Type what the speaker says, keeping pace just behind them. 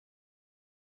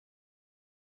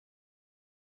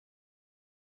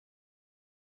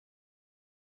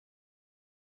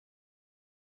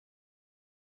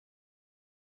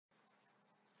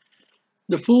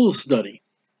the Fool's Study,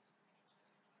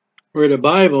 where the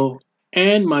Bible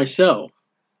and myself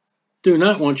do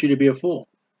not want you to be a fool.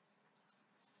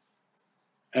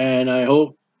 And I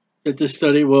hope that this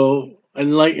study will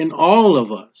enlighten all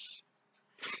of us.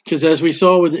 Because as we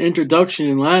saw with the introduction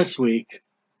in last week,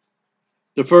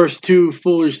 the first two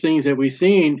foolish things that we've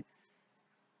seen,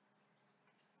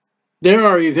 there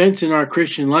are events in our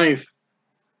Christian life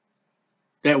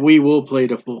that we will play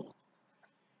the fool.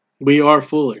 We are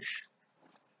foolish.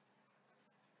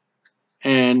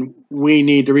 And we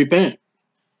need to repent.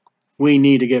 We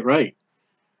need to get right.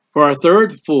 For our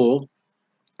third fool,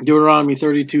 Deuteronomy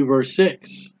 32, verse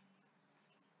 6.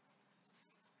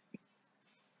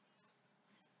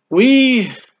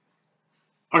 We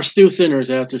are still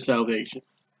sinners after salvation.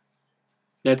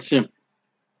 That's simple.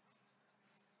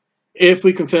 If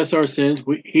we confess our sins,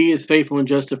 He is faithful and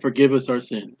just to forgive us our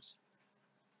sins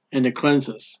and to cleanse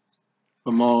us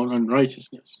from all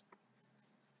unrighteousness.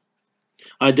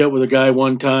 I dealt with a guy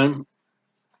one time,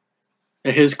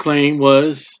 and his claim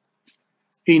was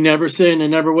he never sinned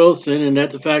and never will sin, and that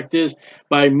the fact is,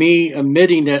 by me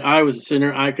admitting that I was a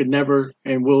sinner, I could never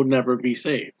and will never be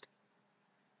saved.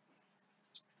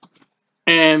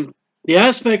 And the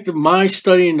aspect of my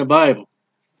studying the Bible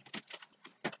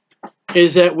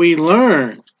is that we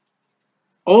learn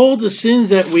all the sins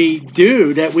that we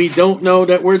do that we don't know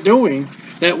that we're doing,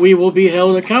 that we will be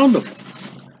held accountable.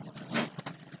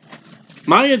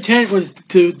 My intent was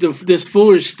this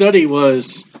foolish study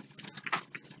was,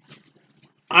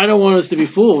 I don't want us to be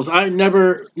fools. I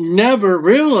never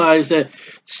realized that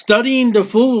studying the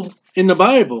fool in the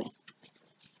Bible,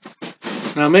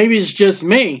 now maybe it's just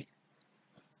me,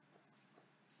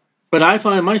 but I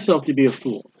find myself to be a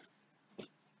fool.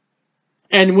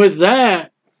 And with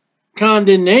that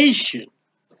condemnation,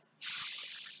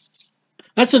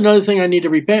 that's another thing I need to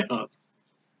repent of,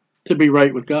 to be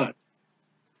right with God.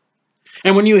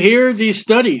 And when you hear these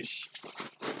studies,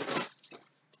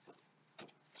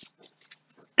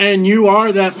 and you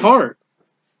are that part,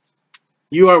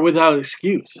 you are without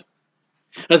excuse.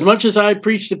 As much as I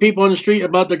preach to people on the street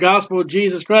about the gospel of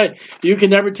Jesus Christ, you can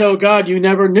never tell God you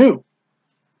never knew.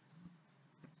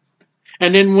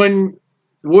 And then when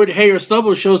wood, hay, or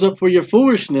stubble shows up for your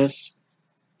foolishness,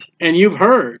 and you've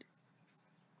heard,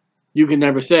 you can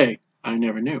never say, I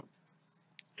never knew.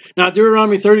 Now,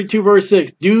 Deuteronomy 32, verse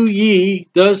 6, do ye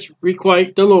thus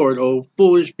requite the Lord, O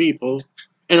foolish people,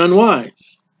 and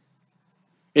unwise?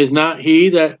 Is not he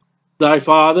that thy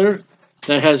father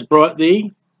that has brought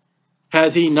thee?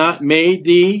 Hath he not made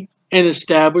thee and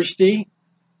established thee?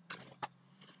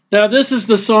 Now, this is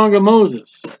the song of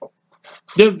Moses,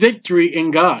 the victory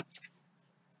in God,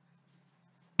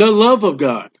 the love of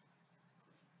God,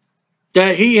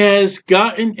 that he has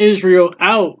gotten Israel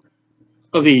out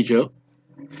of Egypt.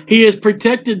 He has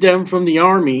protected them from the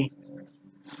army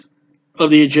of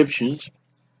the Egyptians.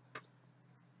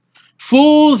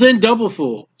 Fools and double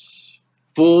fools.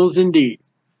 Fools indeed.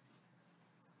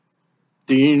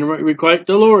 Do you requite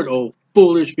the Lord, O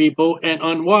foolish people, and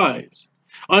unwise?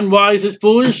 Unwise is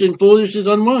foolish, and foolish is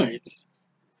unwise.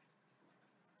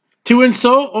 To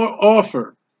insult or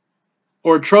offer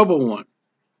or trouble one,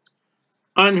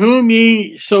 on whom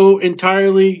ye so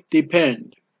entirely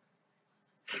depend.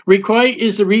 Requite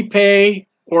is to repay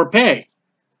or pay.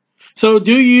 So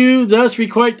do you thus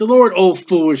requite the Lord, O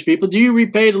foolish people? Do you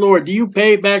repay the Lord? Do you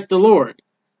pay back the Lord?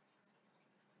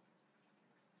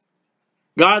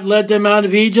 God led them out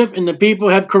of Egypt, and the people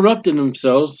have corrupted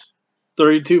themselves.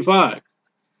 32:5.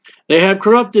 They have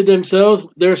corrupted themselves.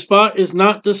 Their spot is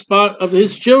not the spot of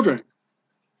his children.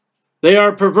 They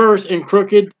are perverse and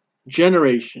crooked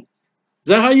generation. Is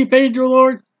that how you pay the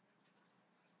Lord?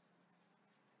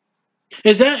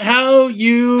 Is that how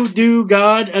you do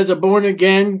God as a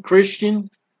born-again Christian?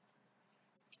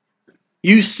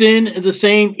 You sin at the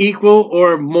same equal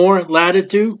or more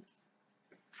latitude?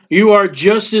 You are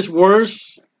just as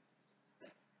worse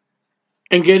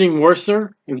and getting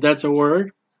worser, if that's a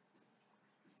word.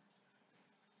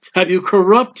 Have you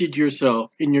corrupted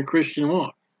yourself in your Christian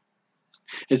walk?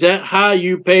 Is that how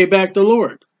you pay back the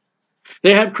Lord?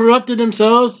 They have corrupted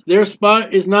themselves. Their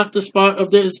spot is not the spot of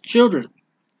their children.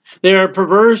 They are a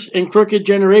perverse and crooked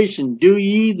generation. Do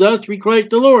ye thus requite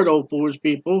the Lord, O foolish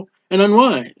people, and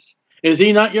unwise? Is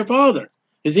he not your father?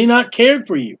 Is he not cared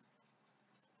for you?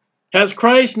 Has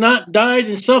Christ not died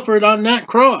and suffered on that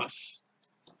cross?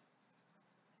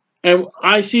 And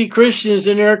I see Christians,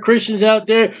 and there are Christians out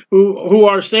there who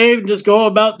are saved and just go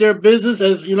about their business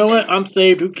as, you know what, I'm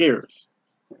saved, who cares?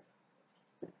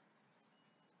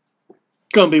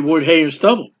 It's going to be wood, hay, or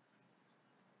stubble.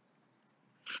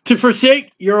 To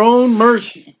forsake your own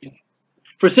mercies,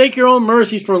 Forsake your own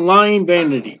mercies for lying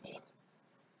vanities.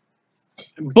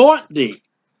 Bought thee,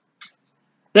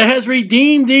 that has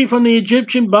redeemed thee from the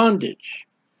Egyptian bondage,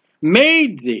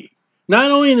 made thee, not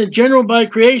only in the general by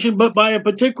creation, but by a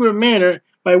particular manner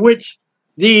by which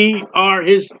thee are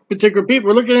his particular people.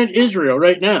 We're looking at Israel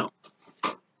right now.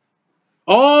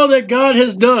 All that God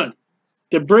has done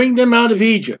to bring them out of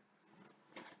Egypt.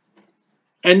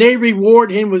 And they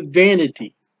reward him with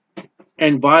vanity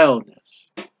and vileness.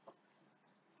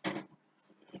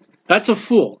 That's a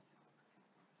fool.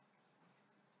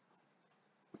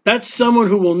 That's someone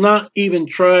who will not even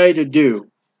try to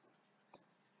do.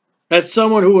 That's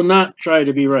someone who will not try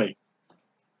to be right.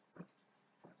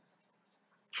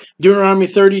 Deuteronomy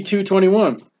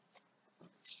 32:21.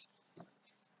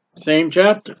 Same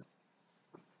chapter.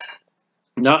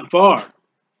 Not far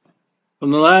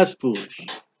from the last foolish.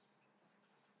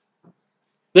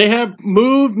 They have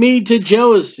moved me to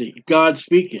jealousy, God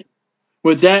speaking,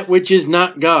 with that which is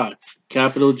not God,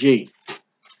 capital G.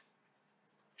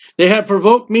 They have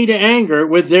provoked me to anger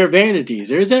with their vanities.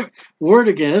 There's that word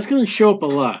again. That's going to show up a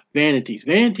lot. Vanities.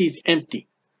 Vanities empty.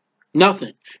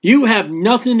 Nothing. You have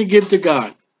nothing to give to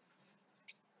God.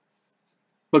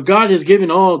 But God has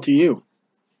given all to you.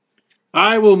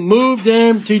 I will move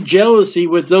them to jealousy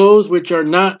with those which are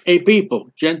not a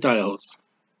people, Gentiles.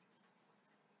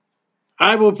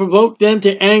 I will provoke them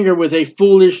to anger with a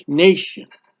foolish nation.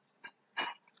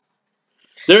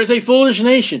 There's a foolish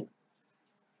nation.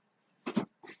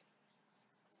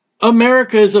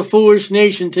 America is a foolish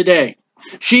nation today.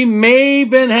 She may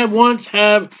have once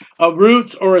have a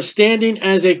roots or a standing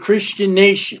as a Christian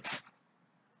nation.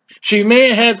 She may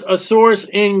have had a source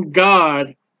in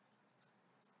God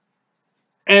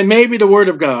and maybe the Word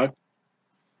of God.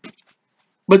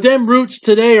 But them roots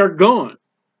today are gone.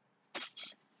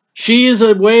 She is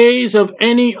the ways of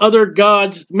any other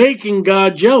gods, making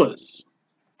God jealous,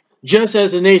 just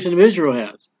as the nation of Israel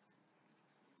has.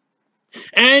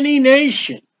 Any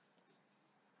nation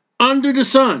under the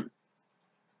sun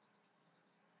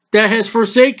that has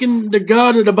forsaken the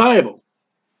God of the Bible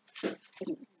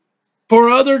for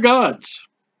other gods,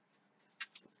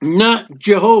 not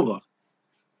Jehovah,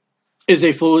 is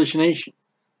a foolish nation.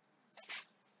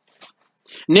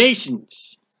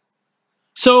 Nations.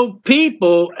 So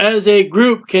people as a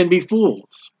group can be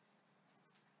fools,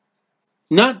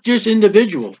 not just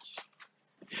individuals.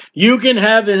 You can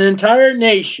have an entire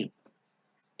nation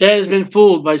that has been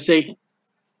fooled by Satan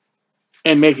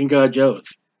and making God jealous.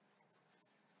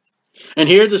 And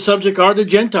here the subject are the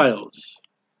Gentiles,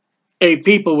 a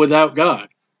people without God,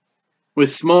 with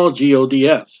small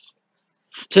G-O-D-S.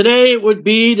 Today it would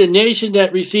be the nation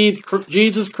that receives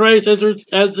Jesus Christ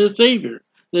as their Savior,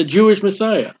 the Jewish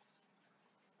Messiah.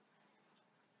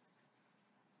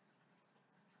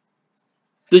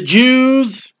 The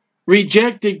Jews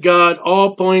rejected God,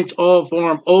 all points, all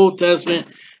form, Old Testament,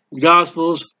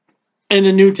 Gospels, and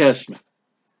the New Testament.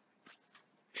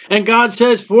 And God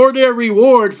says for their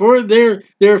reward, for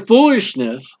their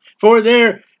foolishness, for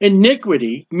their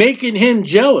iniquity, making him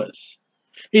jealous,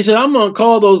 he said, I'm going to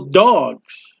call those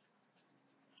dogs.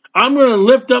 I'm going to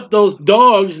lift up those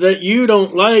dogs that you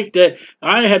don't like, that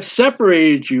I have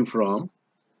separated you from.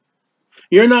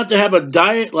 You're not to have a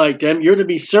diet like them. You're to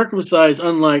be circumcised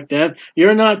unlike them.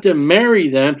 You're not to marry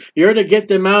them. You're to get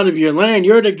them out of your land.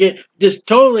 You're to just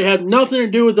totally have nothing to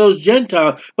do with those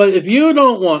Gentiles. But if you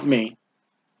don't want me,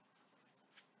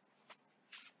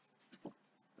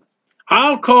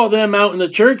 I'll call them out in the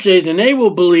church days and they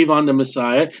will believe on the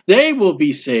Messiah. They will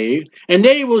be saved and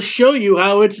they will show you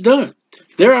how it's done.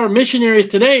 There are missionaries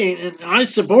today, and I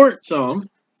support some,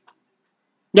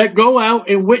 that go out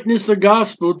and witness the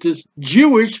gospel to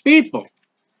Jewish people,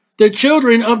 the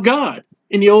children of God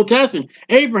in the Old Testament.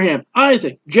 Abraham,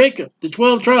 Isaac, Jacob, the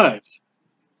 12 tribes.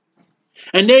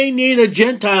 And they need a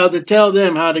Gentile to tell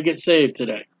them how to get saved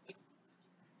today.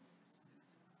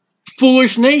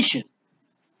 Foolish nation.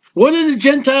 What do the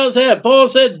Gentiles have? Paul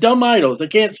said, dumb idols. They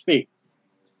can't speak.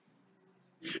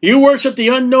 You worship the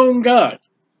unknown God.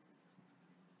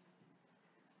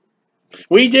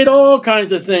 We did all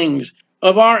kinds of things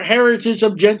of our heritage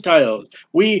of Gentiles.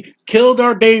 We killed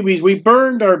our babies. We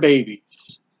burned our babies.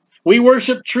 We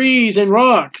worship trees and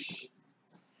rocks.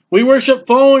 We worship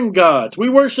fallen gods. We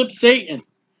worship Satan.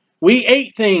 We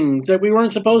ate things that we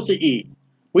weren't supposed to eat.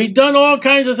 We've done all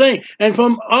kinds of things. And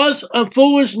from us, a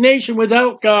foolish nation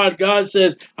without God, God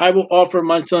says, I will offer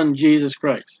my son, Jesus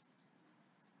Christ.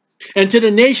 And to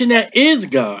the nation that is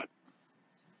God,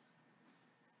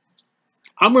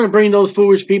 I'm going to bring those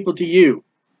foolish people to you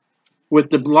with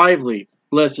the lively,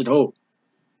 blessed hope.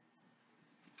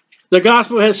 The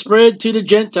gospel has spread to the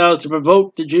Gentiles to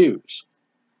provoke the Jews.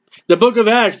 The book of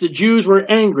Acts, the Jews were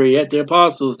angry at the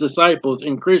apostles, disciples,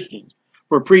 and Christians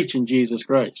for preaching Jesus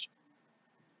Christ.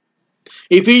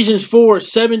 Ephesians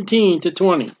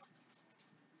 4:17-20.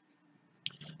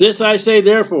 This I say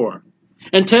therefore,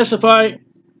 and testify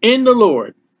in the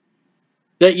Lord,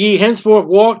 that ye henceforth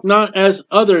walk not as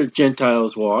other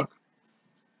Gentiles walk,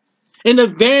 in the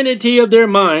vanity of their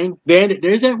mind.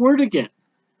 There's that word again.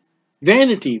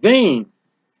 Vanity, vain.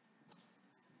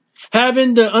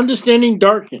 Having the understanding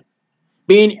darkened,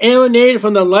 being alienated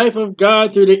from the life of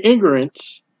God through the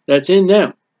ignorance that's in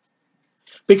them,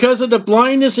 because of the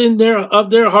blindness of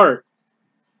their heart,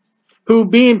 who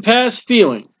being past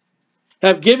feeling,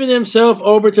 have given themselves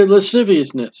over to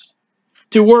lasciviousness,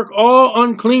 to work all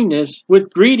uncleanness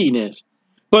with greediness.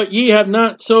 But ye have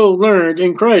not so learned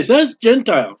in Christ. That's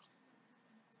Gentiles.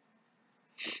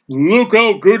 Look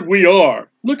how good we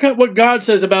are. Look at what God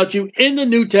says about you in the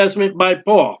New Testament by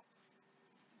Paul.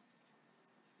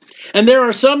 And there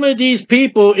are some of these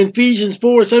people in Ephesians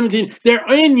 4:17. They're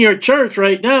in your church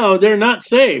right now. They're not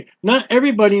saved. Not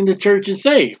everybody in the church is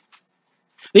saved.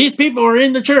 These people are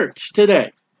in the church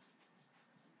today.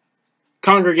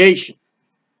 Congregation.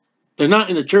 They're not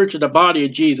in the church of the body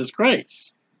of Jesus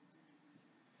Christ.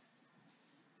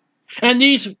 And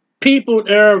these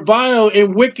people are vile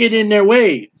and wicked in their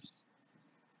ways.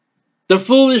 The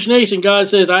foolish nation, God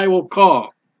says, I will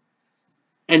call,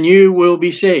 and you will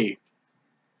be saved,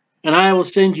 and I will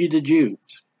send you the Jews.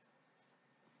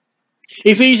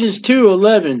 Ephesians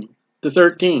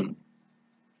 2:11-13.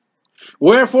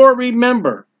 Wherefore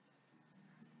remember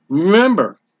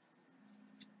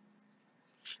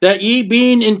that ye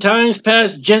being in times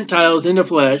past Gentiles in the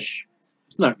flesh,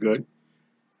 it's not good.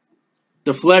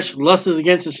 The flesh lusteth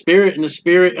against the spirit, and the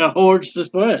spirit abhors the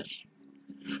flesh,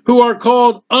 who are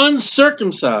called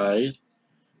uncircumcised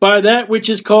by that which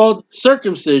is called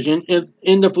circumcision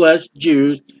in the flesh,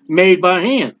 Jews, made by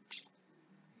hands.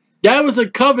 That was a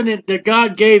covenant that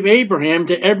God gave Abraham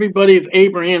to everybody of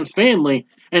Abraham's family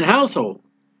and household.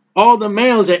 All the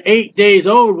males at 8 days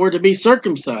old were to be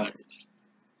circumcised.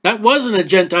 That wasn't a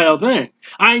Gentile thing.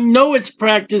 I know it's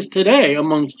practiced today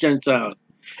amongst Gentiles.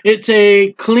 It's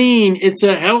a clean, it's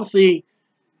a healthy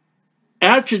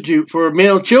attribute for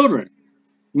male children,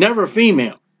 never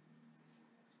female.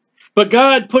 But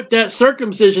God put that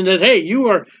circumcision that, hey,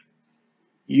 you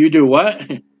do what?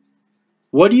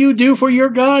 What do you do for your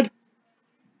God?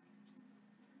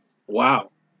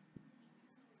 Wow.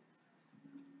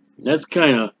 That's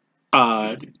kind of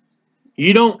odd.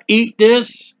 You don't eat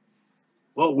this?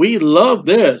 Well, we love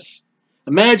this.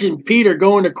 Imagine Peter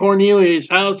going to Cornelius'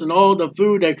 house and all the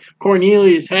food that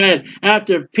Cornelius had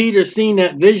after Peter seen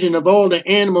that vision of all the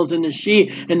animals and the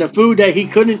sheep and the food that he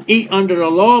couldn't eat under the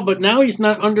law, but now he's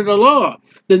not under the law.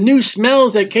 The new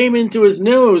smells that came into his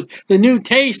nose, the new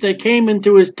taste that came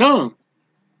into his tongue.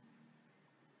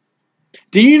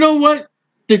 Do you know what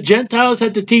the Gentiles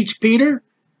had to teach Peter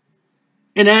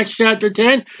in Acts chapter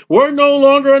 10? We're no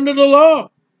longer under the law.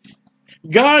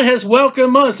 God has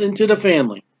welcomed us into the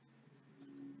family.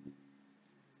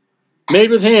 Made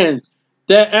with hands,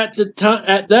 that at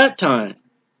that time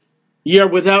ye are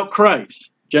without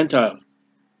Christ, Gentiles,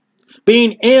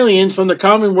 being aliens from the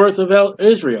commonwealth of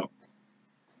Israel.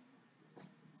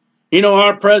 You know,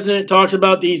 our president talks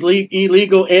about these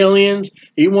illegal aliens.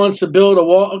 He wants to build a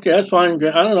wall. Okay, that's fine.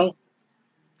 I don't know.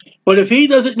 But if he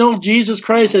doesn't know Jesus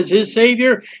Christ as his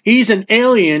Savior, he's an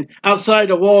alien outside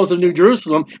the walls of New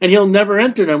Jerusalem, and he'll never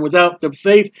enter them without the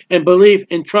faith and belief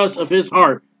and trust of his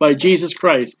heart by Jesus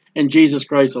Christ and Jesus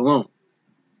Christ alone.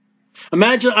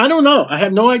 Imagine, I don't know. I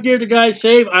have no idea if the guy's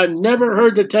saved. I've never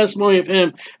heard the testimony of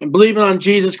him and believing on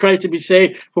Jesus Christ to be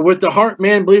saved. For with the heart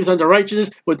man believes unto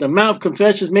righteousness, with the mouth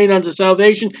confession is made unto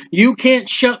salvation. You can't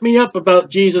shut me up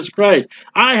about Jesus Christ.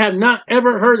 I have not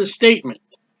ever heard a statement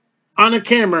on a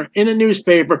camera, in a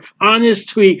newspaper, on his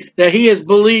tweet, that he has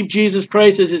believed Jesus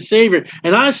Christ as his Savior.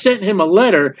 And I sent him a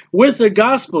letter with the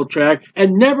gospel tract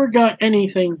and never got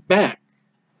anything back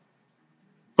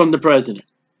from the president.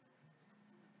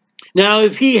 Now,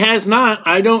 if he has not,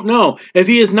 I don't know. If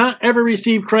he has not ever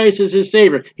received Christ as his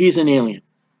Savior, he's an alien.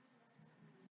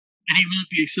 And he won't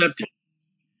be accepted.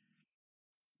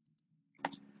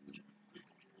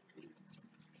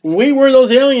 We were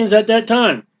those aliens at that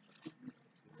time.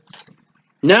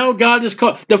 Now God is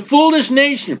called the foolish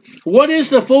nation. What is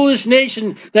the foolish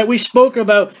nation that we spoke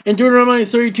about in Deuteronomy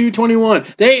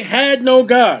 32:21? They had no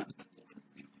God.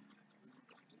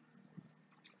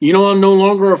 You know I'm no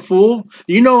longer a fool?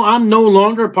 You know I'm no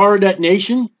longer part of that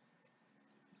nation?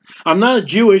 I'm not a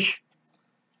Jewish,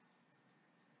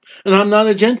 and I'm not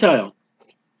a Gentile.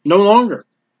 No longer.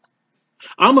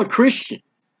 I'm a Christian.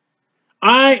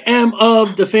 I am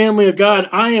of the family of God.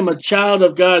 I am a child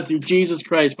of God through Jesus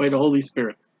Christ by the Holy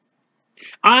Spirit.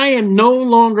 I am no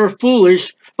longer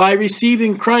foolish by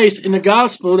receiving Christ in the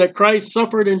gospel that Christ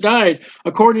suffered and died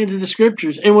according to the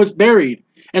scriptures and was buried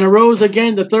and arose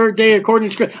again the third day according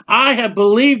to scripture. I have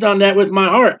believed on that with my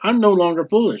heart. I'm no longer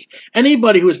foolish.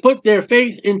 Anybody who has put their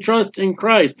faith and trust in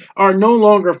Christ are no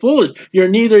longer foolish. You're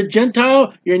neither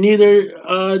Gentile, you're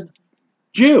neither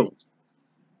Jew.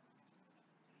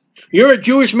 You're a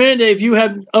Jewish man that if you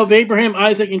have of Abraham,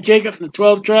 Isaac, and Jacob, the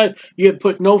 12 tribes, you have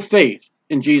put no faith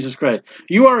in Jesus Christ.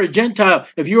 You are a Gentile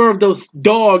if you are of those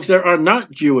dogs that are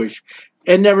not Jewish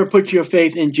and never put your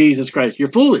faith in Jesus Christ. You're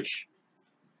foolish.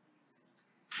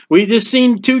 We just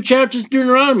seen 2 chapters of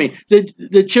Deuteronomy.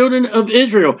 The children of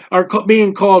Israel are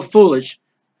being called foolish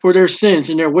for their sins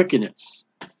and their wickedness.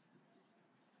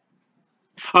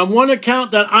 On one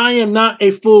account that I am not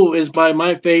a fool is by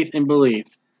my faith and belief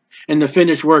in the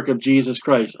finished work of Jesus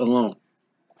Christ alone.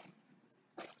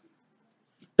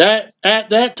 That at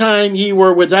that time ye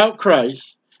were without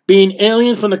Christ, being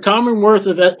aliens from the commonwealth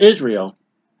of Israel,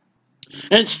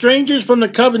 and strangers from the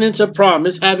covenants of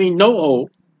promise, having no hope,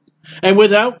 and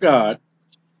without God,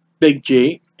 big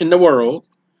G, in the world.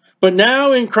 But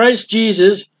now in Christ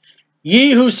Jesus,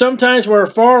 ye who sometimes were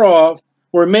far off,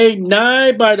 were made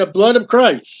nigh by the blood of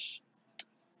Christ.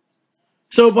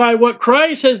 So by what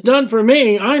Christ has done for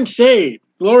me, I'm saved.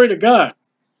 Glory to God.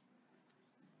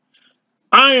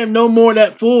 I am no more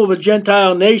that fool of a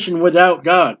Gentile nation without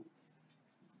God.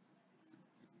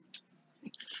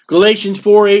 Galatians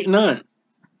 4, 8, and 9.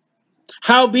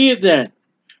 Howbeit then,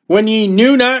 when ye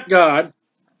knew not God,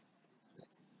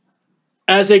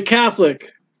 as a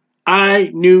Catholic,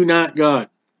 I knew not God.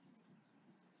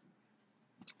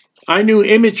 I knew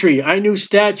imagery. I knew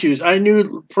statues. I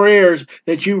knew prayers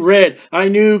that you read. I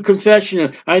knew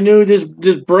confession. I knew this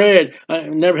bread. I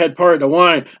never had part of the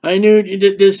wine. I knew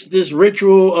this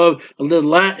ritual of the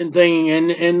Latin thing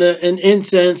and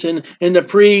incense and the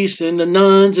priests and the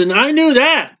nuns, and I knew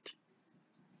that.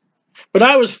 But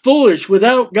I was foolish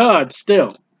without God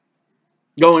still,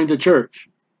 going to church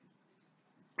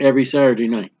every Saturday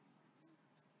night.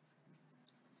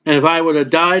 And if I would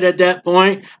have died at that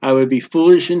point, I would be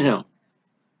foolish in hell.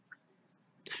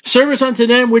 Service unto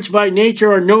them which by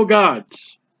nature are no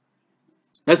gods.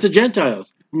 That's the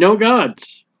Gentiles. No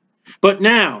gods. But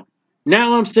now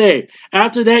I'm saved.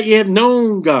 After that ye have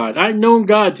known God. I've known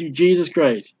God through Jesus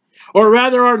Christ. Or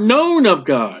rather are known of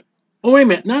God. Oh, wait a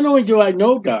minute. Not only do I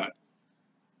know God,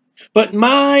 but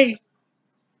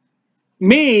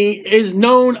me is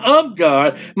known of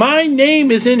God. My name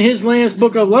is in his Lamb's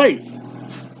book of life.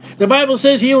 The Bible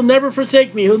says he'll never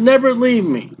forsake me. He'll never leave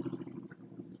me.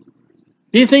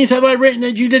 These things have I written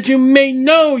that you may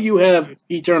know you have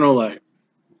eternal life.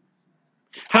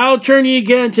 How turn ye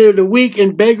again to the weak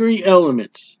and beggarly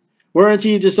elements, whereunto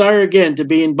ye desire again to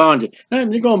be in bondage? Now,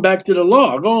 they're going back to the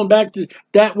law, going back to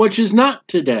that which is not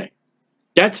today.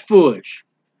 That's foolish.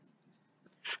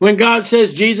 When God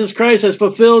says Jesus Christ has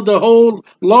fulfilled the whole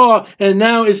law and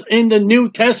now is in the New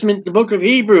Testament, the book of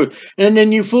Hebrews, and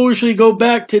then you foolishly go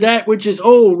back to that which is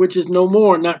old, which is no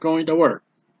more, not going to work.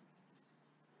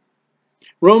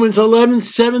 Romans 11,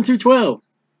 7 through 12.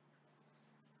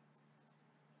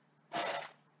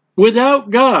 Without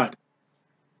God,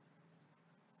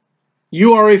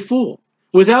 you are a fool.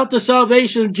 Without the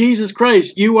salvation of Jesus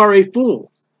Christ, you are a fool.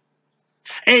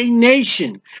 A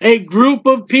nation, a group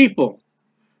of people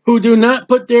who do not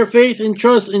put their faith and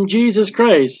trust in Jesus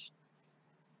Christ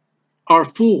are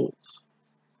fools.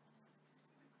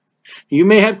 You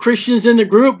may have Christians in the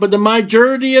group, but the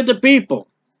majority of the people,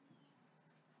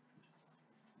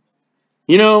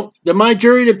 the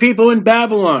majority of the people in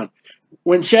Babylon,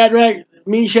 when Shadrach,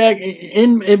 Meshach,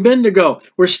 and Abednego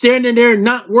were standing there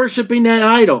not worshiping that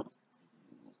idol,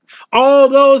 all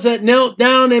those that knelt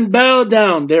down and bowed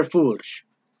down, they're foolish.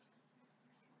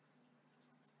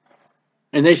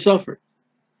 And they suffered.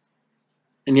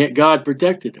 And yet God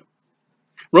protected them.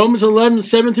 Romans 11,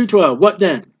 7 through 12. What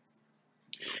then?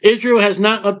 Israel has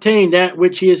not obtained that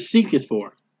which he seeketh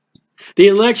for. The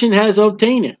election has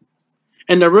obtained it,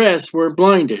 and the rest were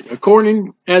blinded,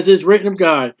 according as is written of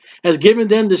God, has given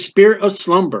them the spirit of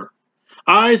slumber,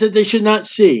 eyes that they should not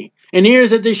see, and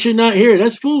ears that they should not hear.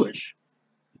 That's foolish.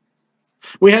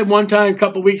 We had one time a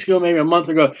couple of weeks ago, maybe a month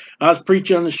ago, I was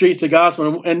preaching on the streets of the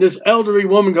gospel, and this elderly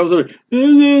woman goes over,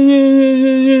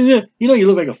 you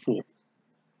look like a fool.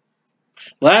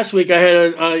 Last week I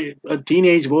had a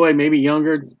teenage boy, maybe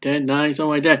younger, 10, 9, something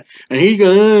like that, and he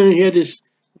had his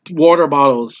water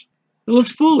bottles. It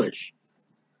looks foolish.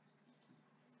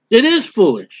 It is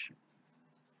foolish.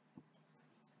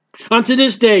 Unto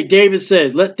this day, David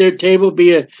said, let their table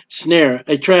be a snare,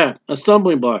 a trap, a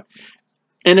stumbling block,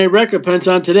 and a recompense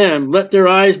unto them. Let their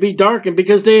eyes be darkened,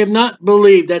 because they have not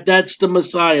believed that that's the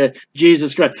Messiah,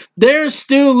 Jesus Christ. They're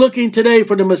still looking today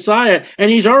for the Messiah, and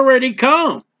he's already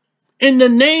come. In the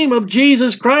name of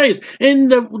Jesus Christ, in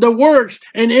the works,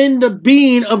 and in the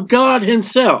being of God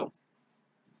himself.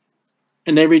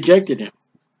 And they rejected him,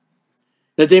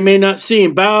 that they may not see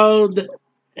him, bow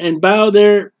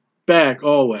their back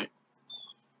always.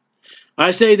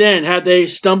 I say then, have they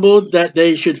stumbled that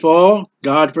they should fall?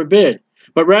 God forbid.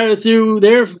 But rather through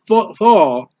their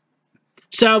fall,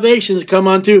 salvation has come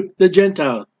unto the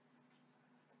Gentiles,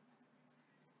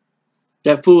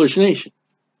 that foolish nation.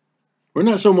 We're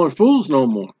not so much fools no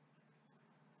more.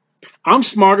 I'm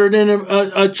smarter than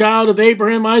a child of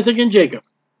Abraham, Isaac, and Jacob,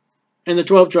 and the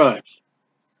 12 tribes.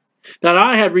 That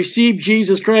I have received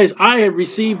Jesus Christ. I have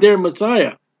received their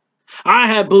Messiah. I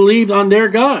have believed on their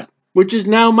God, which is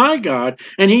now my God,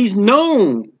 and he's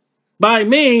known by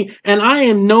me, and I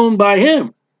am known by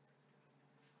him.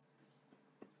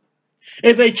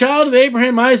 If a child of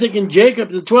Abraham, Isaac, and Jacob,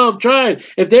 the 12 tribes,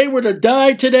 if they were to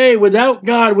die today without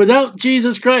God, without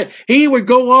Jesus Christ, he would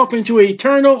go off into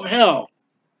eternal hell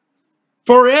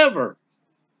forever.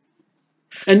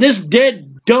 And this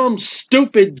dead, dumb,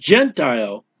 stupid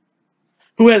Gentile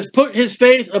who has put his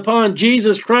faith upon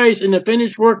Jesus Christ and the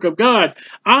finished work of God,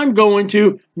 I'm going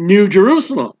to New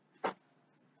Jerusalem.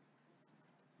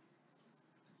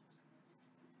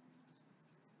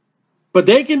 But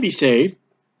they can be saved.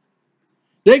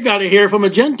 They got to hear from a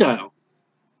Gentile.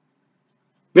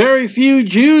 Very few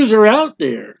Jews are out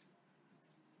there.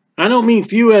 I don't mean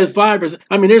few as 5%.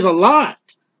 I mean, there's a lot.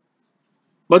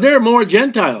 But there are more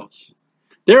Gentiles.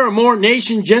 There are more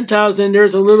nation Gentiles than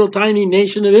there's a little tiny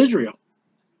nation of Israel.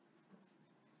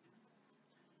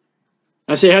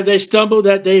 I say, have they stumbled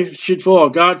that they should fall?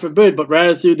 God forbid, but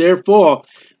rather through their fall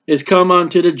is come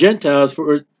unto the Gentiles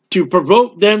to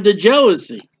provoke them to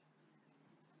jealousy.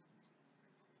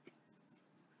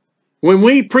 When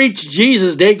we preach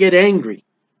Jesus, they get angry.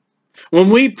 When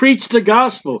we preach the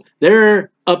gospel, they're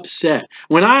upset.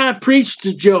 When I preach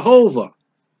to Jehovah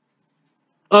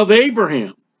of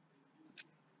Abraham,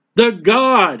 the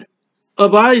God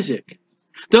of Isaac,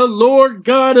 the Lord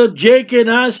God of Jacob,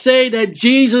 and I say that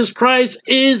Jesus Christ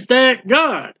is that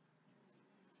God,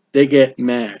 they get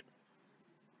mad.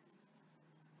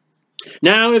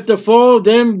 Now, if the fall of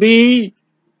them be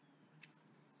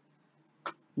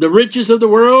the riches of the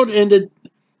world, and the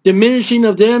diminishing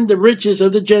of them the riches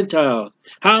of the Gentiles,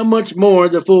 how much more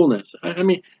the fullness? I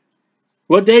mean,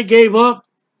 what they gave up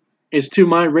is to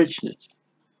my richness.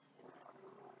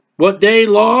 What they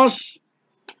lost,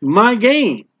 my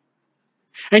gain.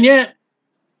 And yet,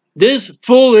 this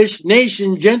foolish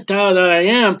nation Gentile that I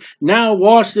am, now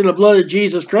washed in the blood of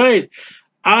Jesus Christ,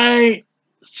 I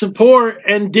support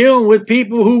and deal with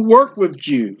people who work with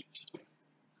Jews.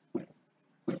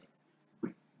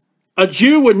 A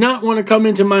Jew would not want to come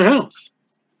into my house.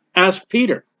 Ask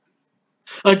Peter.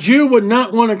 A Jew would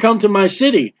not want to come to my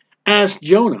city. Ask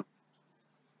Jonah.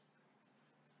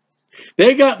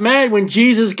 They got mad when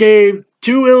Jesus gave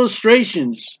 2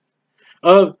 illustrations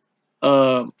of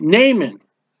Naaman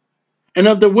and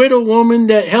of the widow woman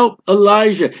that helped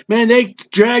Elijah. Man, they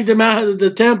dragged him out of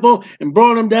the temple and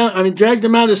brought him down. I mean, dragged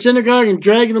him out of the synagogue and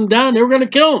dragged him down. They were going to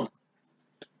kill him.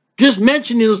 Just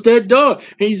mentioned his dead dog.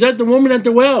 He's at the woman at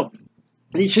the well.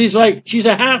 She's like, she's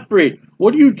a half-breed.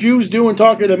 What are you Jews doing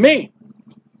talking to me?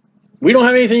 We don't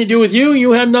have anything to do with you.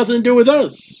 You have nothing to do with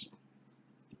us.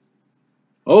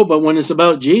 Oh, but when it's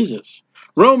about Jesus.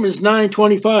 Romans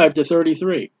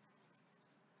 9:25-33.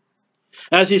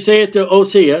 As he saith to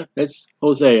Hosea, that's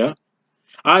Hosea,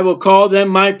 I will call them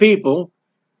my people,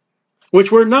 which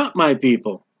were not my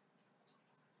people.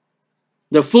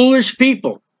 The foolish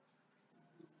people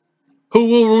who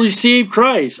will receive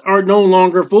Christ are no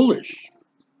longer foolish.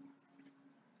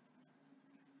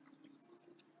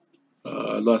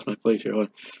 I lost my place here.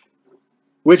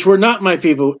 Which were not my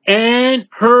people, and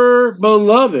her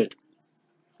beloved,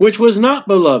 which was not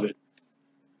beloved.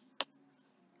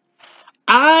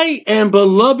 I am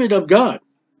beloved of God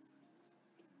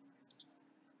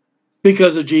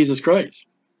because of Jesus Christ.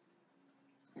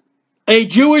 A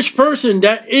Jewish person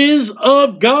that is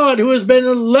of God, who has been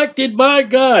elected by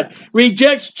God,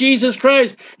 rejects Jesus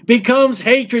Christ, becomes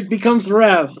hatred, becomes the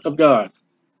wrath of God.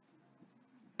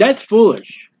 That's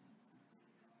foolish.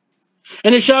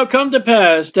 And it shall come to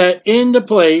pass that in the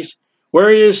place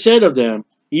where it is said of them,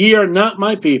 ye are not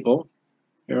my people,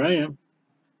 here I am,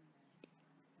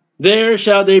 there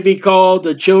shall they be called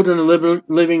the children of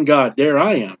living God. There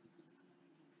I am.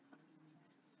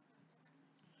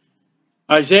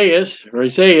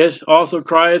 Isaiah also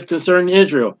crieth concerning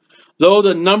Israel, though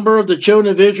the number of the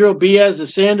children of Israel be as the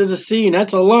sand of the sea, and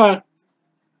that's a lot.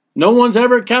 No one's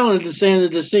ever counted the sand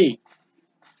of the sea.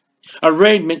 A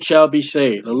raiment shall be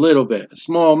saved, a little bit, a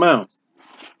small amount.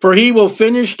 For he will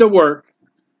finish the work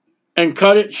and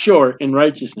cut it short in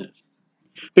righteousness.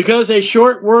 Because a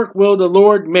short work will the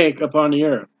Lord make upon the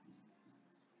earth.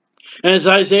 And as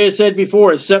Isaiah said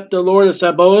before, except the Lord of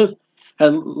Sabaoth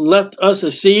had left us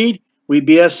a seed, we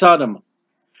be as Sodom,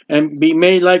 and be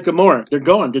made like Gomorrah. They're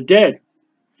gone, they're dead.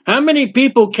 How many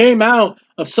people came out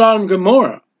of Sodom and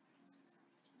Gomorrah?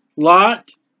 Lot,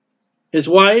 his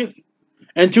wife,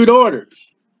 and 2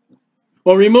 daughters.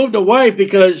 Well, remove the wife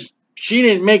because she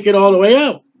didn't make it all the way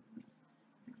out.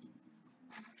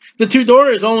 The 2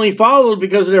 daughters only followed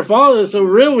because of their father, so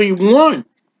really 1.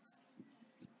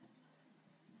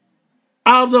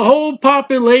 Out of the whole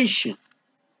population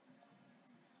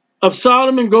of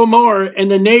Sodom and Gomorrah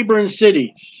and the neighboring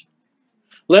cities,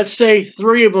 let's say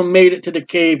 3 of them made it to the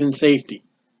cave in safety.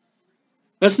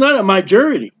 That's not a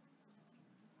majority.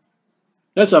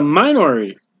 That's a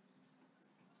minority.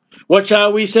 What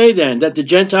shall we say then? That the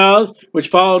Gentiles, which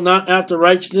follow not after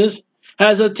righteousness,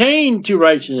 has attained to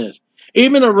righteousness,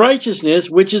 even a righteousness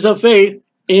which is of faith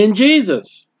in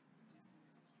Jesus.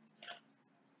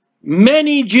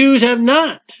 Many Jews have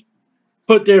not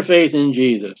put their faith in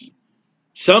Jesus.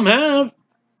 Some have.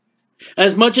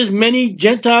 As much as many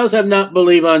Gentiles have not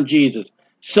believed on Jesus.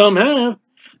 Some have.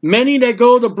 Many that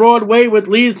go the broad way which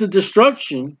leads to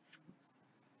destruction,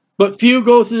 but few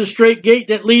go through the straight gate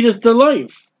that leadeth to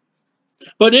life.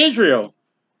 But Israel,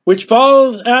 which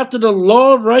follows after the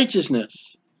law of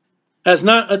righteousness, has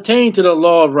not attained to the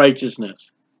law of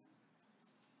righteousness.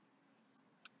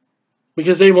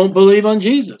 Because they won't believe on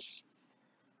Jesus.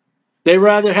 They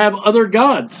rather have other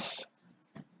gods.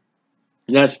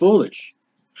 And that's foolish.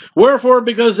 Wherefore,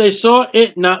 because they sought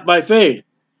it not by faith,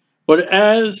 but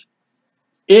as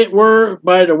it were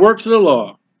by the works of the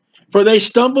law. For they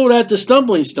stumbled at the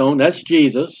stumbling stone, that's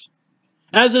Jesus.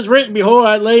 As is written, behold,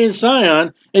 I lay in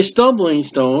Sion a stumbling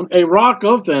stone, a rock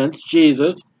of offense,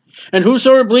 Jesus, and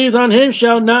whosoever believes on him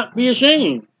shall not be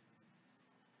ashamed.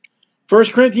 1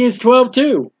 Corinthians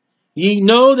 12:2. Ye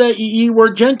know that ye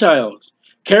were Gentiles,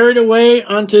 carried away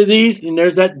unto these, and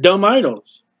there's that dumb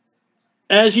idols,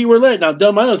 as ye were led. Now,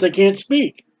 dumb idols, they can't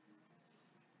speak.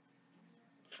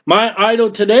 My idol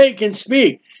today can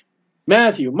speak.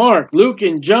 Matthew, Mark, Luke,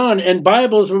 and John, and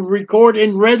Bibles will record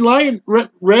in red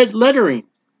lettering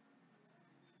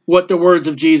what the words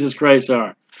of Jesus Christ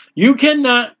are. You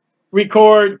cannot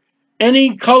record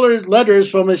any colored letters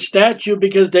from a statue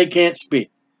because they can't speak.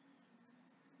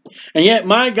 And yet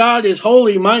my God is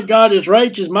holy, my God is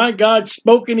righteous, my God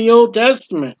spoke in the Old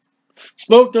Testament.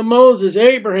 Spoke to Moses,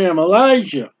 Abraham,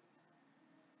 Elijah.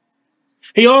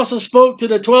 He also spoke to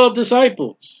the 12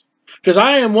 disciples. Because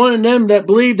I am one of them that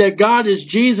believe that God is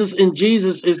Jesus and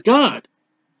Jesus is God.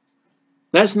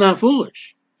 That's not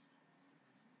foolish.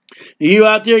 You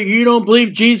out there, you don't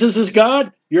believe Jesus is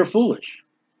God? You're foolish.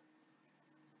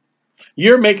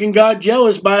 You're making God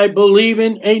jealous by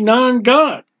believing a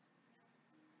non-God.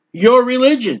 Your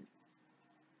religion.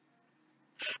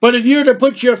 But if you're to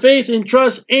put your faith and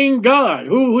trust in God,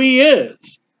 who He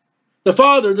is, the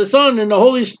Father, the Son, and the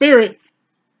Holy Spirit,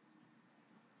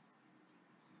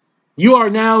 you are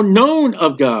now known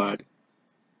of God,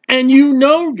 and you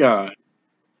know God.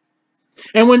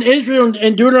 And when Israel,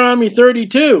 in Deuteronomy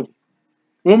 32,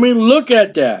 when we look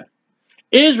at that,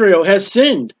 Israel has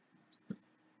sinned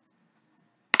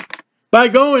by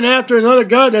going after another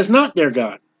God that's not their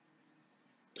God.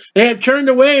 They have turned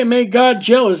away and made God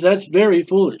jealous. That's very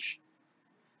foolish.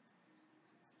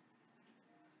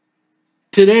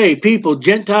 Today, people,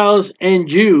 Gentiles and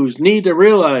Jews, need to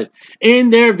realize in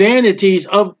their vanities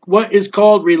of what is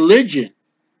called religion.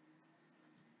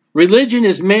 Religion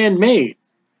is man-made.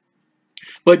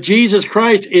 But Jesus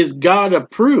Christ is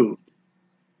God-approved.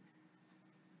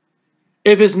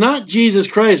 If it's not Jesus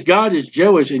Christ, God is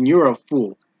Jewish and you're a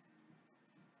fool.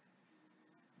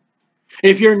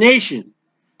 If your nation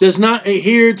does not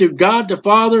adhere to God the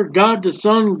Father, God the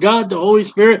Son, God the Holy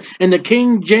Spirit, and the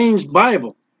King James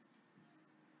Bible,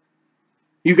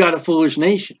 you got a foolish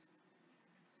nation.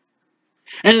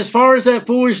 And as far as that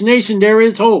foolish nation, there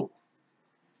is hope.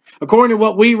 According to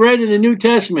what we read in the New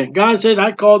Testament, God said,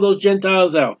 I called those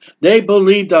Gentiles out. They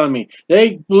believed on me.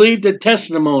 They believed the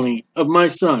testimony of my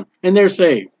Son, and they're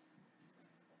saved.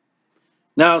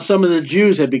 Now some of the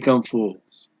Jews have become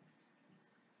fools.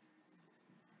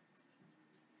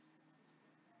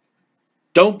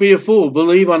 Don't be a fool.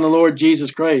 Believe on the Lord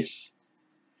Jesus Christ.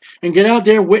 And get out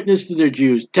there and witness to the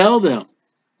Jews. Tell them.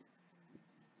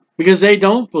 because they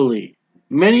don't believe.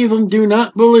 Many of them do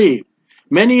not believe.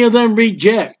 Many of them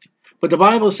reject. But the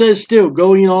Bible says still,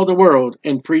 go in all the world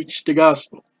and preach the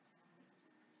gospel.